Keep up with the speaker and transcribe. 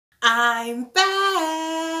I'm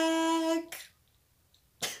back!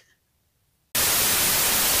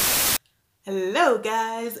 Hello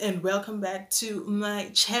guys and welcome back to my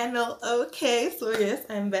channel. Okay, so yes,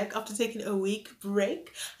 I'm back after taking a week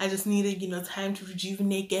break. I just needed, time to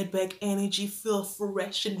rejuvenate, get back energy, feel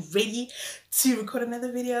fresh and ready to record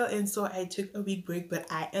another video. And so I took a week break, but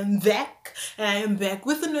I am back. And I am back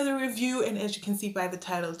with another review. And as you can see by the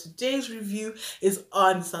title, today's review is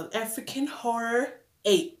on South African Horror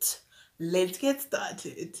 8. Let's get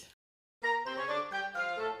started.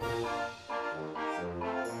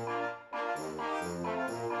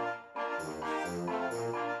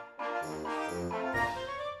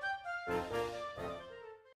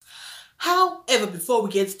 However, before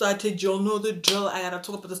we get started, you'll know the drill. I gotta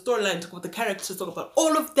talk about the storyline, talk about the characters, talk about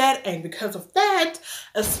all of that, and because of that,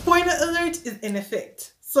 a spoiler alert is in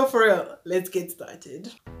effect. So for real, let's get started.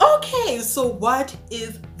 Okay, so what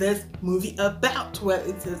is this movie about? Well,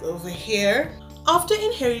 it says over here, after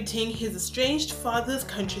inheriting his estranged father's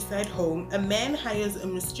countryside home, a man hires a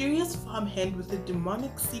mysterious farmhand with a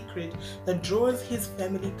demonic secret that draws his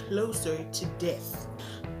family closer to death.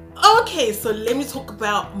 Okay, so let me talk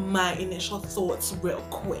about my initial thoughts real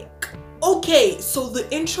quick. Okay, so the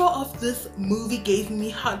intro of this movie gave me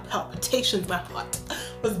heart palpitations. My heart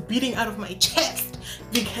was beating out of my chest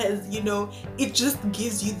because, it just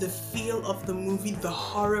gives you the feel of the movie, the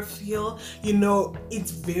horror feel.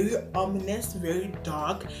 It's very ominous, very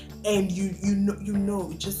dark, and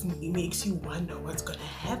it just makes you wonder what's gonna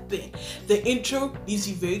happen. The intro leaves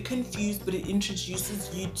you very confused, but it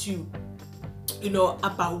introduces you to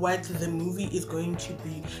about what the movie is going to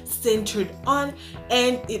be centered on,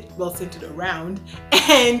 and centered around,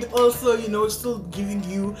 and also still giving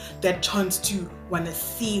you that chance to want to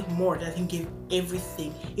see more. It doesn't give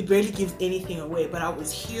everything, it barely gives anything away, but I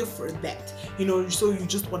was here for that, so you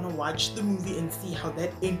just want to watch the movie and see how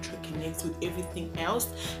that intro connects with everything else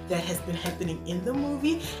that has been happening in the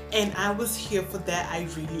movie, and I was here for that. I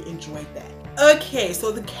really enjoyed that. Okay,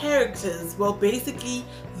 so the characters, well, basically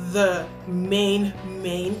the main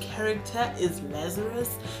character is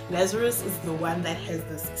Lazarus. Lazarus is the one that has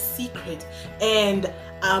this secret, and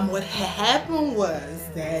what happened was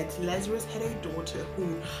that Lazarus had a daughter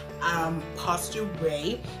who passed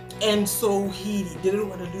away, and so he didn't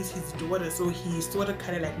want to lose his daughter, so he sort of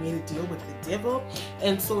kind of like made a deal with the devil,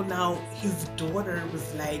 and so now his daughter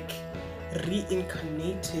was like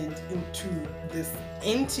reincarnated into this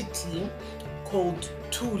entity called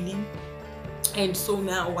Thuli. And so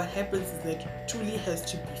now what happens is that Thuli has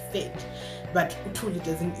to be fed, but Thuli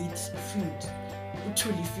doesn't eat food.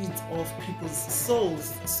 Thuli feeds off people's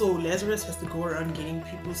souls, so Lazarus has to go around getting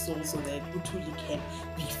people's souls so that Thuli can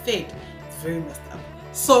be fed. It's very messed up.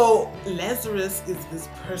 So Lazarus is this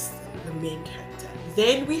person, the main character.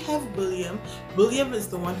 Then we have William. William is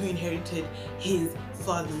the one who inherited his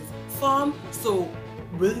father's farm. So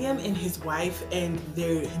William and his wife and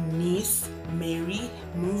their niece Mary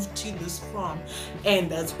moved to this farm, and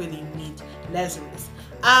that's where they meet Lazarus.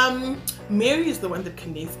 Mary is the one that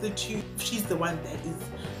connects the two. She's the one that is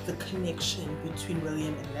the connection between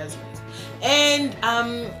William and Lazarus. And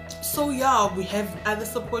so yeah, we have other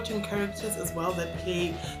supporting characters as well that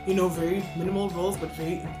play very minimal roles but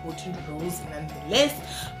very important roles nonetheless.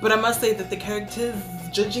 But I must say that the characters,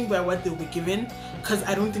 judging by what they were given, because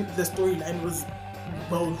I don't think the storyline was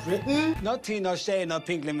well written. No tea, no shade, no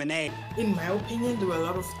pink lemonade. In my opinion, there were a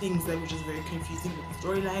lot of things that were just very confusing with the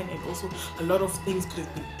storyline, and also a lot of things could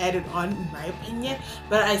have been added on, in my opinion.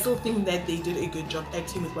 But I still think that they did a good job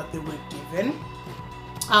acting with what they were given.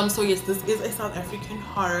 So yes, this is a South African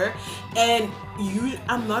horror, and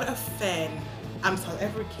I'm not a fan. I'm South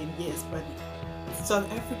African, yes, but South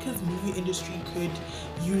Africa's movie industry could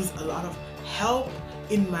use a lot of help.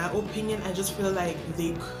 In my opinion, I just feel like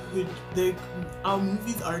our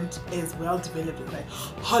movies aren't as well developed as like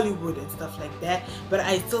Hollywood and stuff like that, but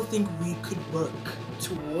I still think we could work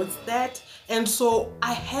towards that. And so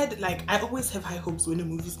I always have high hopes when a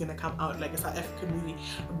movie's gonna come out, like a South African movie,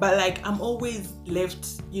 but I'm always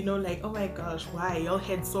left, oh my gosh, why? Y'all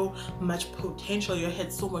had so much potential, y'all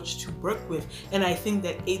had so much to work with. And I think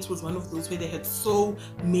that 8 was one of those where they had so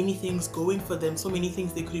many things going for them, so many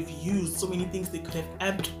things they could have used, so many things they could have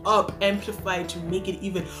amped up, amplified to make it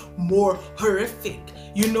even more horrific,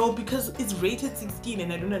 because it's rated 16,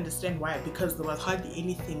 and I don't understand why, because there was hardly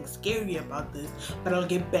anything scary about this, but I'll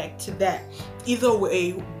get back to that. Either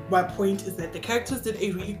way, my point is that the characters did a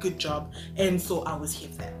really good job, and so I was here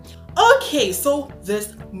for that. Okay, so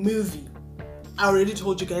this movie, I already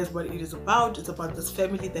told you guys what it is about. It's about this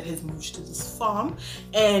family that has moved to this farm,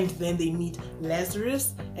 and then they meet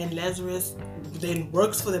Lazarus, and Lazarus then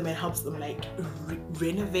works for them and helps them like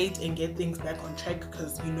renovate and get things back on track,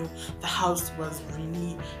 because you know the house was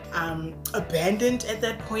really abandoned at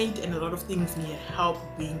that point and a lot of things needed help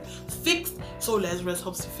being fixed. So Lazarus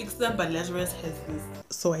helps to fix them, but Lazarus has this.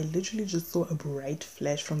 So I literally just saw a bright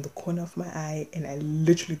flash from the corner of my eye and I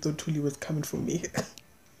literally thought Thuli was coming for me.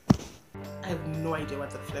 I have no idea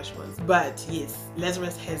what the flash was, but yes,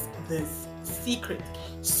 Lazarus has this secret.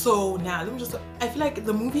 So now let me just, I feel like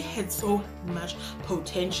the movie had so much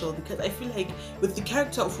potential, because I feel like with the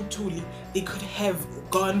character of Thuli, they could have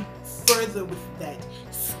gone further with that.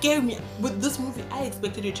 Scare me with this movie. I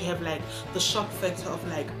expected it to have like the shock factor of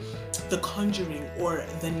like The Conjuring or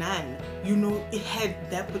The Nun. You know, it had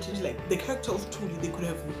that potential. Like the character of Thuli, they could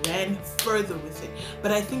have ran further with it,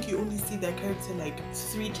 but I think you only see that character like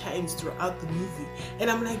 3 times throughout the movie, and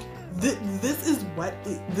I'm like, this is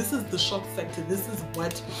the shock factor. This is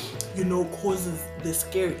what, you know, causes the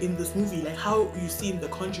scare in this movie. Like how you see in The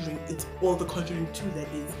Conjuring, it's all The Conjuring 2, that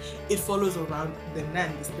is, it follows around the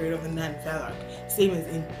nun, the spirit of the nun, Valak. Same as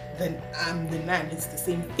in the nun, it's the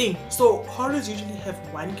same thing. So horrors usually have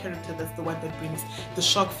one character that's the one that brings the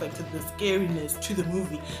shock factor, the scariness to the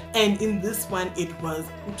movie, and in this one it was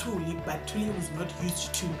Thuli, but Thuli was not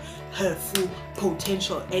used to her full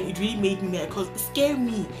potential, and it really made me mad, because scare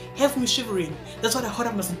me, have me shivering. That's what a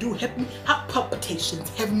horror must do. Have me have palpitations,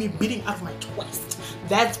 have me beating out my chest.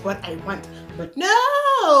 That's what I want. But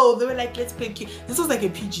no, they were like, let's play cute. This was like a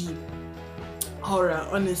PG horror,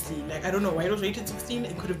 honestly. Like, I don't know why it was rated 16.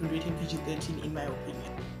 It could have been rated PG-13 in my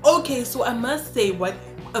opinion. Okay, so I must say, what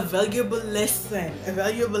a valuable lesson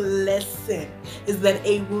is that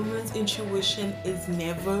a woman's intuition is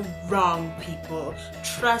never wrong, people.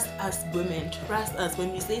 Trust us, women, trust us.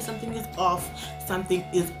 When we say something is off,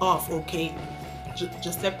 okay?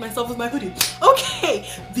 Just slap myself with my hoodie. Okay,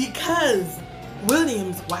 because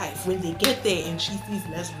William's wife, when they get there and she sees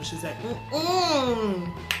Lazarus, she's like,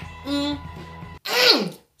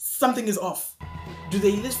 something is off. Do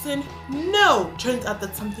they listen? No. Turns out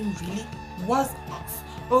that something really was off.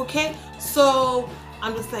 Okay, so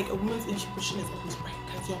I'm just like, a woman's intuition is always right,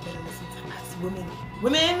 because y'all better listen to us.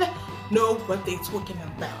 Women know what they're talking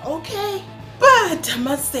about, okay? But I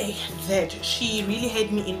must say that she really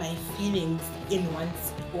had me in my feelings in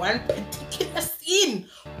one particular scene,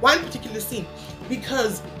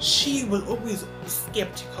 because she was always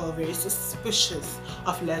skeptical, very suspicious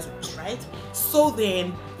of Lazarus, right? So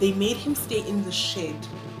then they made him stay in the shed,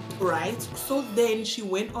 right? So then she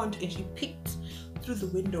went on and she peeked through the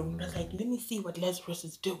window and was like, let me see what Lazarus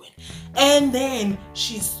is doing. And then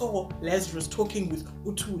she saw Lazarus talking with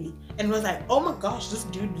Thuli and was like, oh my gosh, this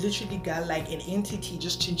dude literally got like an entity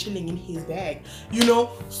just chilling in his bag, you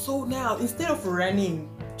know? So now, instead of running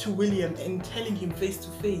to William and telling him face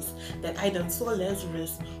to face that I done saw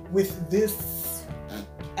Lazarus with this,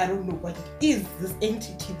 I don't know what it is, this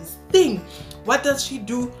entity, this thing, what does she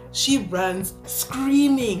do? She runs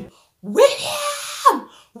screaming, William!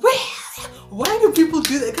 Why do people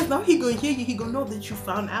do that? Because now he gonna hear you, he gonna know that you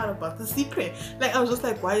found out about the secret. Like, I was just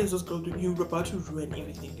like, why is this girl doing? You're about to ruin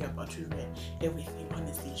everything. You're about to ruin everything,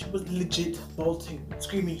 honestly. She was legit bolting,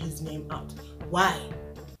 screaming his name out. Why?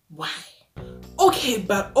 Okay,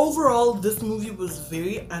 but overall this movie was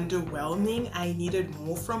very underwhelming. I needed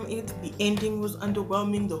more from it. The ending was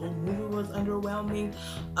underwhelming, the whole movie was underwhelming.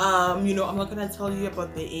 You know, I'm not gonna tell you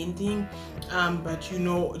about the ending, but you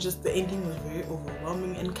know, just the ending was very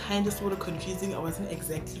overwhelming and kind of sort of confusing. I wasn't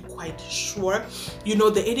exactly quite sure. You know,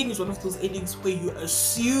 the ending is one of those endings where you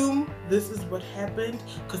assume this is what happened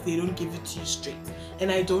because they don't give it to you straight, and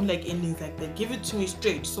I don't like endings like that. Give it to me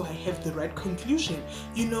straight so I have the right conclusion,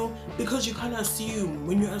 you know, because you can't assume.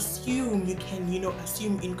 When you assume, you can, you know,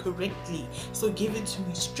 assume incorrectly. So give it to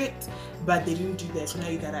me straight, but they didn't do that. So now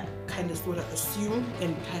you gotta kind of sort of assume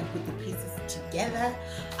and kind of put the pieces together.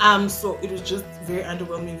 So it was just very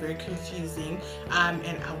underwhelming, very confusing,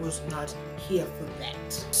 and I was not here for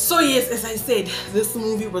that. So yes, as I said, this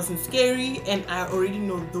movie wasn't scary, and I already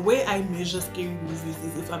know the way I measure scary movies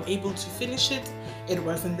is if I'm able to finish it, it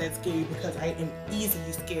wasn't that scary, because I am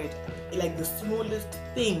easily scared. Like the smallest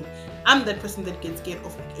thing, I'm that person that gets scared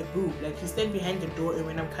of like a boo. Like you stand behind the door and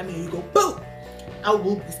when I'm coming you go boo, I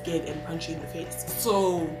will be scared and punch you in the face.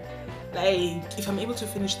 So like, if I'm able to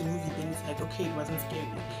finish the movie, then it's like, okay, it wasn't scary,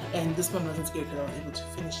 and this one wasn't scary because I was able to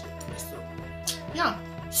finish it. So yeah.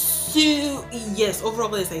 So yes,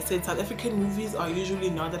 overall, as I said, South African movies are usually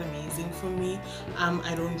not that amazing for me.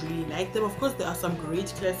 I don't really like them. Of course, there are some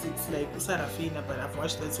great classics like Sarafina, but I've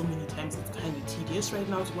watched that so many times it's kind of tedious right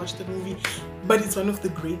now to watch the movie. But it's one of the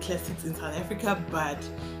great classics in South Africa. But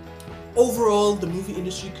overall the movie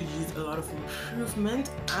industry could use a lot of improvement.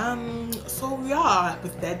 So yeah,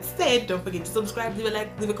 with that said, don't forget to subscribe, leave a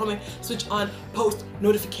like, leave a comment, switch on post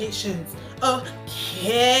notifications.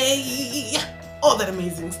 Okay, all that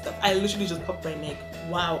amazing stuff. I literally just popped my neck.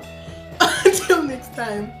 Wow. Until next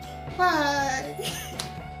time, bye.